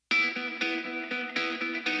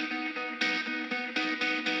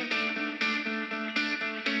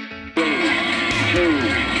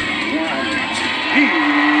Now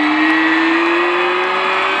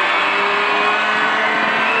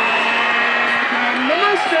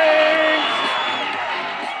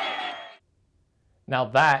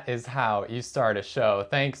that is how you start a show.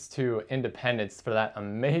 Thanks to Independence for that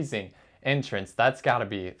amazing entrance. That's got to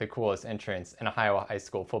be the coolest entrance in Iowa high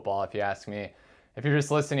school football, if you ask me. If you're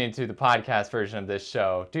just listening to the podcast version of this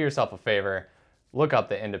show, do yourself a favor, look up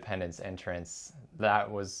the Independence entrance.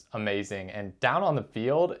 That was amazing. And down on the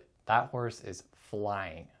field, that horse is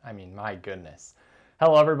flying. I mean, my goodness.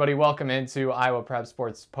 Hello, everybody. Welcome into Iowa Prep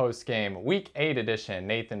Sports Postgame Week 8 edition.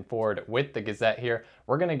 Nathan Ford with the Gazette here.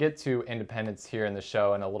 We're going to get to Independence here in the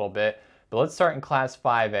show in a little bit, but let's start in Class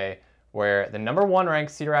 5A, where the number 1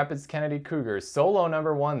 ranked Cedar Rapids Kennedy Cougars, solo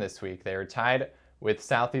number 1 this week. They were tied with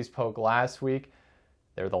Southeast Polk last week.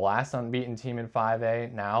 They're the last unbeaten team in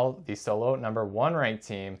 5A. Now the solo number 1 ranked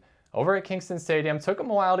team over at Kingston Stadium. Took them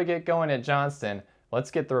a while to get going at Johnston. Let's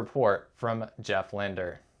get the report from Jeff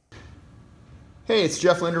Linder. Hey, it's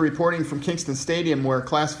Jeff Linder reporting from Kingston Stadium, where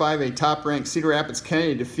Class 5A top-ranked Cedar Rapids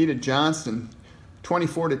Kennedy defeated Johnston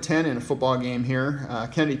 24-10 in a football game here.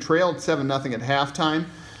 Kennedy trailed 7-0 at halftime.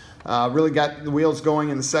 Really got the wheels going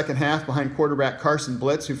in the second half behind quarterback Carson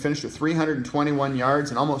Blitz, who finished with 321 yards,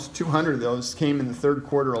 and almost 200 of those came in the third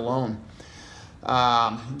quarter alone.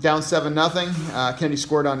 Down 7-0, Kennedy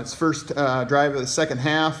scored on its first drive of the second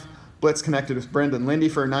half. Blitz connected with Brendan Lindy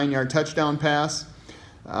for a 9-yard touchdown pass.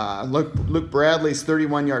 Luke Bradley's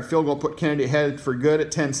 31-yard field goal put Kennedy ahead for good at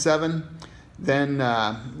 10-7. Then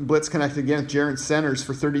Blitz connected again with Jaron Centers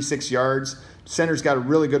for 36 yards. Centers got a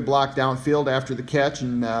really good block downfield after the catch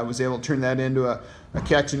and was able to turn that into a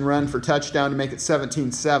catch and run for touchdown to make it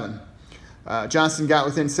 17-7. Johnston got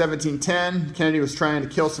within 17-10. Kennedy was trying to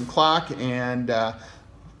kill some clock, and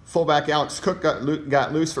fullback Alex Cook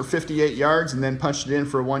got loose for 58 yards and then punched it in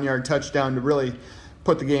for a 1-yard touchdown to really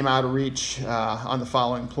put the game out of reach on the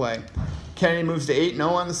following play. Kennedy moves to 8-0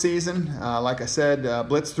 on the season. Like I said,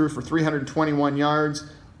 Blitz threw for 321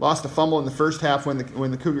 yards, lost a fumble in the first half when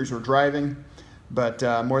the Cougars were driving, but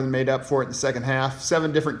more than made up for it in the second half.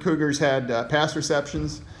 7 different Cougars had pass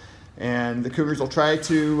receptions, and the Cougars will try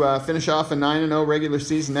to finish off a 9-0 regular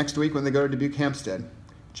season next week when they go to Dubuque Hempstead.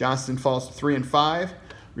 Johnston falls to 3-5.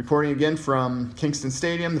 Reporting again from Kingston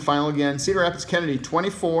Stadium, the final again, Cedar Rapids Kennedy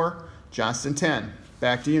 24, Johnston 10.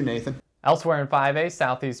 Back to you, Nathan. Elsewhere in 5A,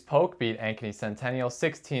 Southeast Polk beat Ankeny Centennial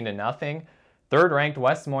 16-0. Third-ranked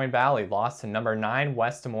West Des Moines Valley lost to number 9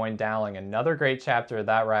 West Des Moines Dowling. Another great chapter of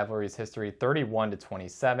that rivalry's history,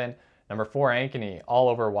 31-27. Number 4 Ankeny all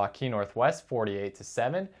over Waukee Northwest,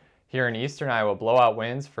 48-7. Here in Eastern Iowa, blowout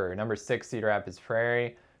wins for number 6 Cedar Rapids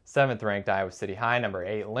Prairie, 7th-ranked Iowa City High, number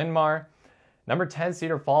 8 Linn-Mar. Number 10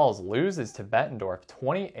 Cedar Falls loses to Bettendorf,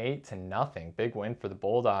 28-0. Big win for the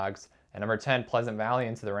Bulldogs. And number 10, Pleasant Valley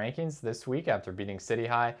into the rankings this week after beating City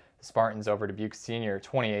High. The Spartans over Dubuque Senior,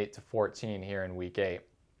 28-14 here in Week 8.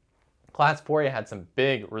 Class 4A had some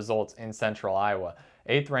big results in Central Iowa.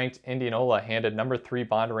 8th-ranked Indianola handed number 3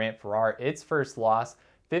 Bondurant Farrar its first loss,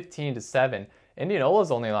 15-7.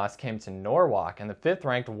 Indianola's only loss came to Norwalk, and the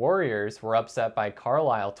 5th-ranked Warriors were upset by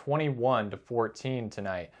Carlisle, 21-14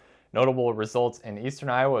 tonight. Notable results in Eastern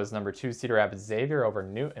Iowa was number 2 Cedar Rapids Xavier over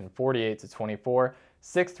Newton, 48-24.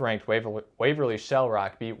 6th-ranked Waverly Shell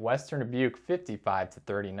Rock beat Western Dubuque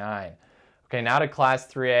 55-39. Okay, now to Class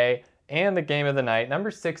 3A and the game of the night.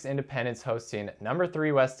 Number 6 Independence hosting number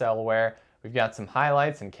 3 West Delaware. We've got some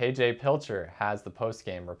highlights, and KJ Pilcher has the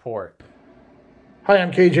post-game report. Hi,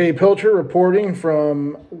 I'm KJ Pilcher reporting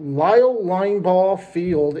from Lyle Lineball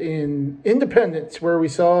Field in Independence, where we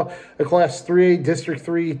saw a Class 3A District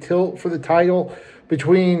 3 tilt for the title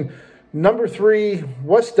between number 3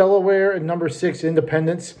 West Delaware and number 6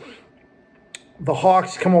 Independence. The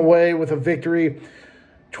Hawks come away with a victory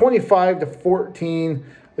 25-14.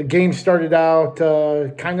 The game started out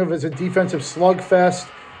kind of as a defensive slugfest.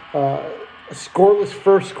 A scoreless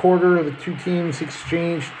first quarter. The two teams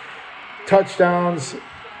exchanged touchdowns.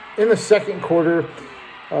 In the second quarter,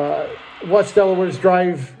 West Delaware's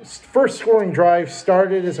first scoring drive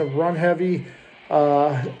started as a run-heavy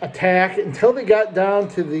attack until they got down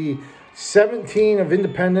to the 17 of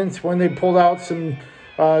Independence when they pulled out some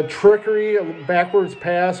trickery, a backwards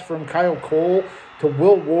pass from Kyle Cole to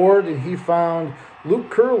Will Ward, and he found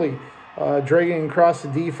Luke Curley dragging across the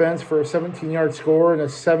defense for a 17-yard score and a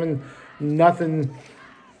 7-0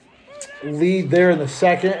 lead there in the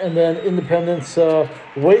second. And then Independence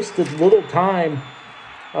wasted little time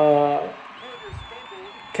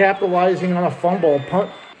capitalizing on a fumble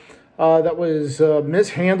punt that was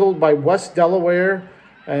mishandled by West Delaware,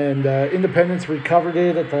 and Independence recovered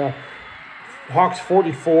it at the Hawks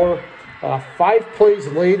 44. 5 plays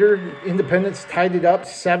later, Independence tied it up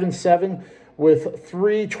 7-7 with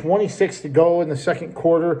 3:26 to go in the second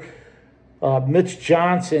quarter. Mitch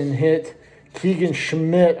Johnson hit Keegan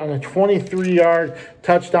Schmidt on a 23-yard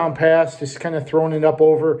touchdown pass, just kind of throwing it up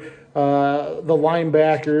over the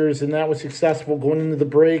linebackers, and that was successful going into the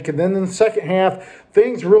break. And then in the second half,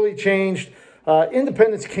 things really changed.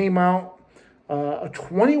 Independence came out, a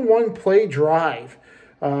 21-play drive,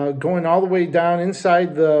 going all the way down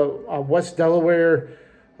inside the West Delaware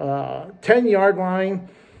 10-yard line.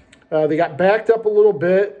 They got backed up a little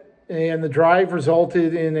bit, and the drive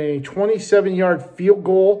resulted in a 27-yard field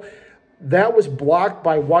goal. That was blocked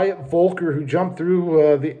by Wyatt Volker, who jumped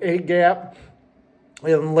through the A-gap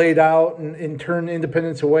and laid out and turned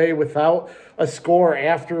Independence away without a score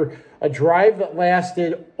after a drive that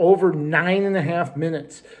lasted over 9.5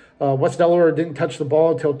 minutes. West Delaware didn't touch the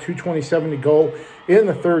ball until 2:27 to go in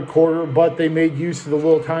the third quarter, but they made use of the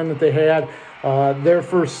little time that they had. Their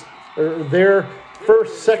first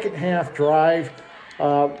second half drive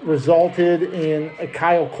resulted in a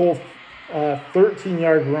Kyle Cole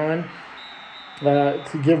 13-yard run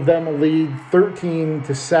to give them a lead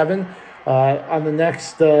 13-7. On the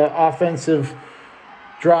next offensive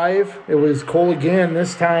drive, it was Cole again.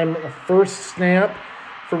 This time, the first snap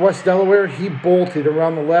for West Delaware, he bolted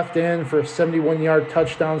around the left end for a 71-yard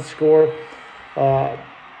touchdown score.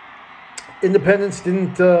 Independence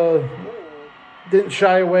didn't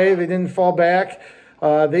shy away. They didn't fall back.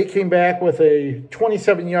 They came back with a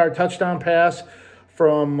 27-yard touchdown pass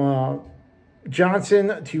from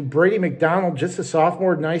Johnson to Brady McDonald, just a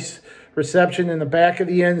sophomore. Nice reception in the back of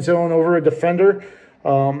the end zone over a defender.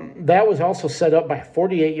 That was also set up by a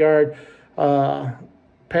 48-yard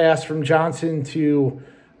pass from Johnson to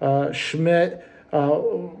Schmidt.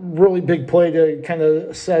 Really big play to kind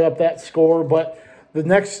of set up that score. But the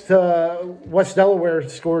next West Delaware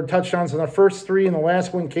scored touchdowns on the first 3, and the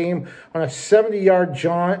last one came on a 70-yard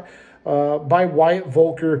jaunt by Wyatt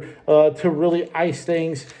Volker to really ice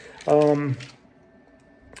things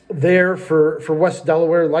there for West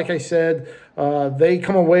Delaware. Like I said, they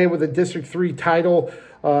come away with a District 3 title.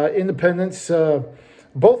 Independence,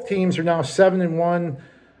 both teams are now 7-1.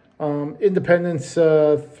 Independence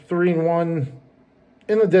 3-1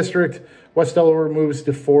 in the district. West Delaware moves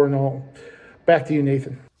to 4-0. Back to you,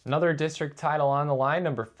 Nathan. Another district title on the line.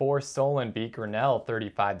 Number 4 Solon beat Grinnell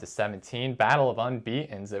 35-17. Battle of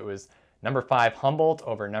unbeatens. It was number 5 Humboldt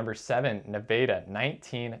over number 7 Nevada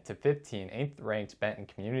 19-15. 8th ranked Benton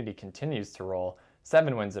Community continues to roll.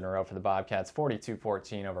 7 wins in a row for the Bobcats.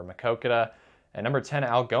 42-14 over Maquoketa. And number 10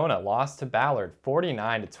 Algona lost to Ballard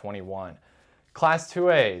 49-21. Class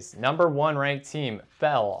 2A's number 1 ranked team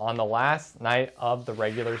fell on the last night of the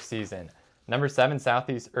regular season. Number 1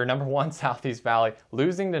 Southeast Valley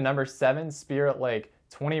losing to number 7 Spirit Lake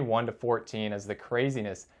 21-14 as the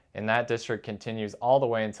craziness in that district continues all the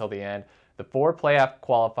way until the end. The 4 playoff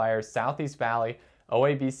qualifiers, Southeast Valley,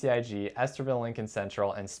 OABCIG, Esterville Lincoln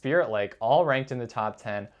Central, and Spirit Lake, all ranked in the top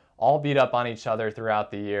 10, all beat up on each other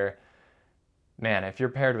throughout the year. Man, if you're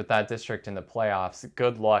paired with that district in the playoffs,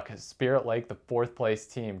 good luck. Spirit Lake, the 4th place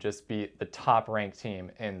team, just beat the top ranked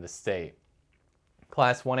team in the state.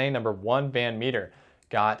 Class 1A, number 1 Van Meter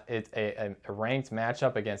got it a ranked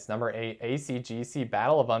matchup against number 8 ACGC,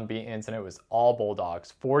 Battle of Unbeatens, and it was all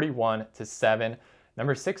Bulldogs, 41-7.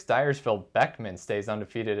 Number 6 Dyersville Beckman stays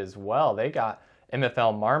undefeated as well. They got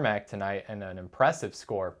MFL Marmac tonight in an impressive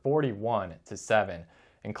score, 41-7.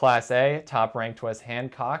 In Class A, top-ranked West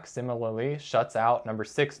Hancock similarly shuts out number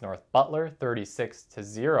 6 North Butler,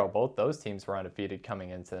 36-0. Both those teams were undefeated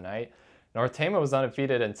coming into the night. North Tama was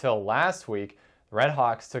undefeated until last week. The Red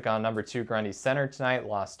Hawks took on number 2 Grundy Center tonight,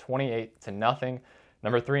 lost 28-0.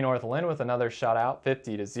 Number 3 North Lynn with another shutout,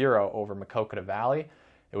 50-0 over Maquoketa Valley.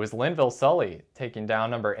 It was Linville Sully taking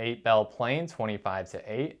down number 8 Belle Plaine,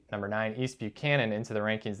 25-8. Number 9 East Buchanan into the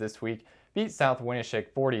rankings this week, beat South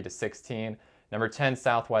Winneshiek 40-16. Number 10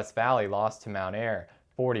 Southwest Valley lost to Mount Ayr,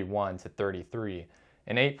 41-33.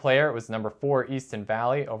 In 8-player, it was number 4 Easton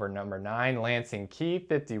Valley over number 9 Lansing Key,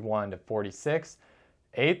 51-46.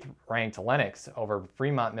 8th ranked Lennox over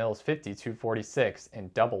Fremont Mills, 52-46 in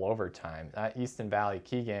double overtime. That Easton Valley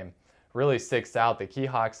Key game really sticks out. The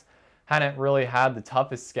Keyhawks hadn't really had the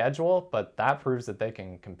toughest schedule, but that proves that they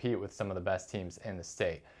can compete with some of the best teams in the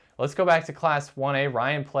state. Let's go back to Class 1A.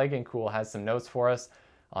 Ryan Plagencool has some notes for us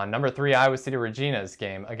on number 3 Iowa City Regina's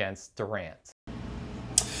game against Durant.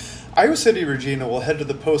 Iowa City Regina will head to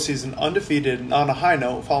the postseason undefeated and on a high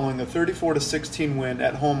note following a 34-16 win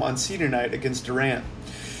at home on senior night against Durant.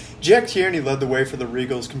 Jack Tierney led the way for the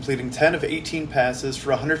Regals, completing 10 of 18 passes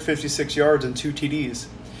for 156 yards and 2 TDs.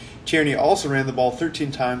 Tierney also ran the ball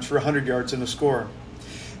 13 times for 100 yards and a score.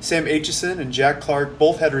 Sam Aitchison and Jack Clark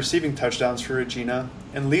both had receiving touchdowns for Regina,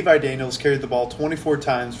 and Levi Daniels carried the ball 24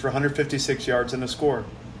 times for 156 yards and a score.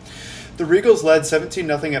 The Regals led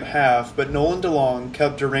 17-0 at half, but Nolan DeLong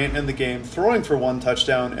kept Durant in the game, throwing for one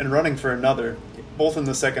touchdown and running for another, both in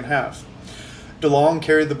the second half. DeLong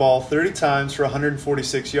carried the ball 30 times for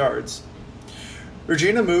 146 yards.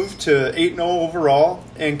 Regina moved to 8-0 overall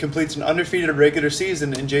and completes an undefeated regular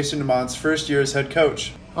season in Jason DeMont's first year as head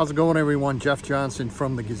coach. How's it going, everyone? Jeff Johnson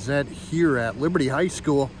from the Gazette here at Liberty High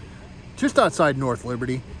School, just outside North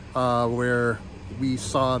Liberty, where we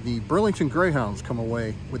saw the Burlington Greyhounds come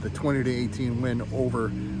away with a 20-18 win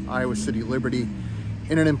over Iowa City Liberty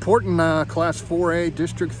in an important Class 4A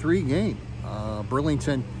District 3 game.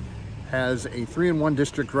 Burlington has a 3-1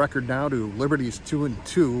 district record now to Liberty's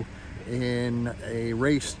 2-2 in a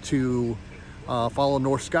race to follow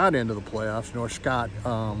North Scott into the playoffs. North Scott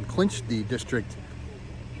clinched the District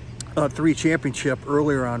 3 championship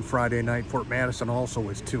earlier on Friday night. Fort Madison also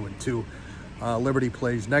is 2-2. Liberty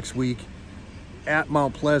plays next week at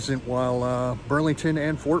Mount Pleasant, while Burlington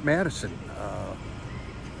and Fort Madison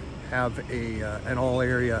have an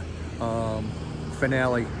all-area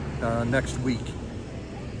finale next week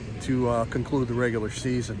to conclude the regular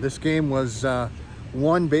season. This game was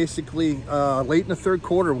won basically late in the third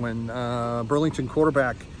quarter when Burlington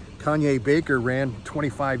quarterback Kanye Baker ran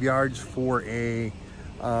 25 yards for a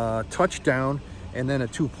touchdown and then a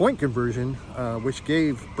 2-point conversion, which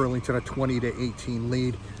gave Burlington a 20-18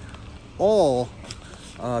 lead. All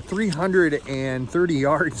 330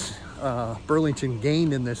 yards Burlington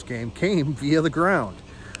gained in this game came via the ground.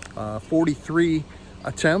 43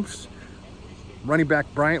 attempts. Running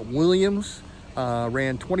back Bryant Williams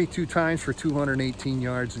ran 22 times for 218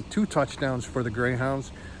 yards and 2 touchdowns for the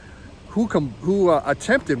Greyhounds, who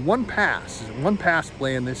attempted one pass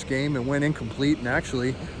play in this game and went incomplete, and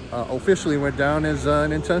actually officially went down as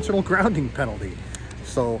an intentional grounding penalty.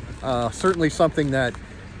 So certainly something that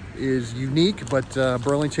is unique, but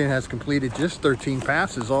Burlington has completed just 13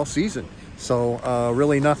 passes all season. So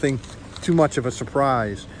really nothing too much of a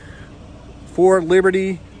surprise. For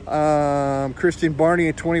Liberty, Christian Barney,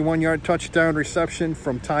 a 21-yard touchdown reception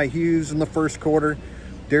from Ty Hughes in the first quarter.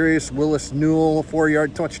 Darius Willis Newell, a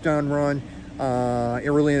 4-yard touchdown run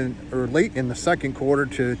late in the second quarter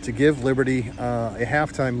to give Liberty a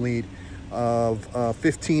halftime lead of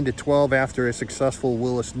 15-12 after a successful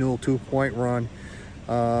Willis Newell 2-point run.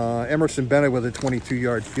 Emerson Bennett with a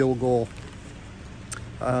 22-yard field goal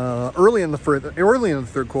early in the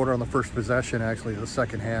third quarter on the first possession, actually the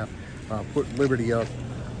second half, put Liberty up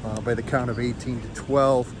by the count of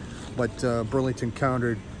 18-12, but Burlington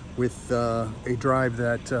countered with a drive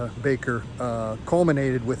that Baker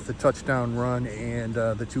culminated with the touchdown run and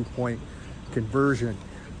the 2-point conversion.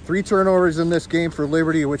 3 turnovers in this game for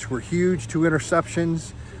Liberty, which were huge. 2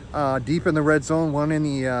 interceptions deep in the red zone, one in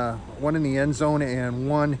the end zone, and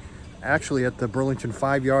one actually at the Burlington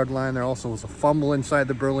 5-yard line. There also was a fumble inside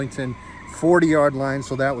the Burlington 40-yard line,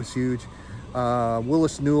 so that was huge.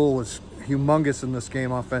 Willis Newell was humongous in this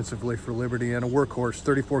game offensively for Liberty, and a workhorse,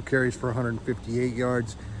 34 carries for 158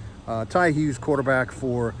 yards. Ty Hughes, quarterback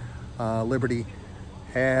for Liberty,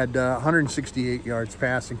 had 168 yards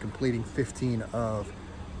passing, completing 15 of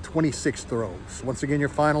 26 throws. Once again, your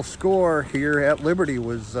final score here at Liberty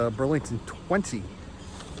was Burlington 20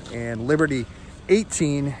 and Liberty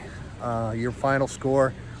 18. Your final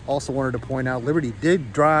score. Also wanted to point out, Liberty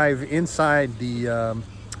did drive inside the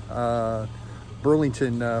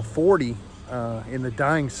Burlington 40 in the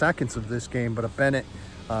dying seconds of this game, but a Bennett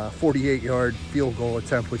 48-yard field goal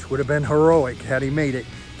attempt, which would have been heroic had he made it,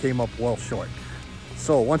 came up well short.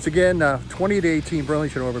 So once again, 20-18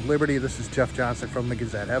 Burlington over Liberty. This is Jeff Johnson from the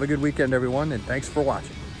Gazette. Have a good weekend, everyone, and thanks for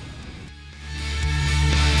watching.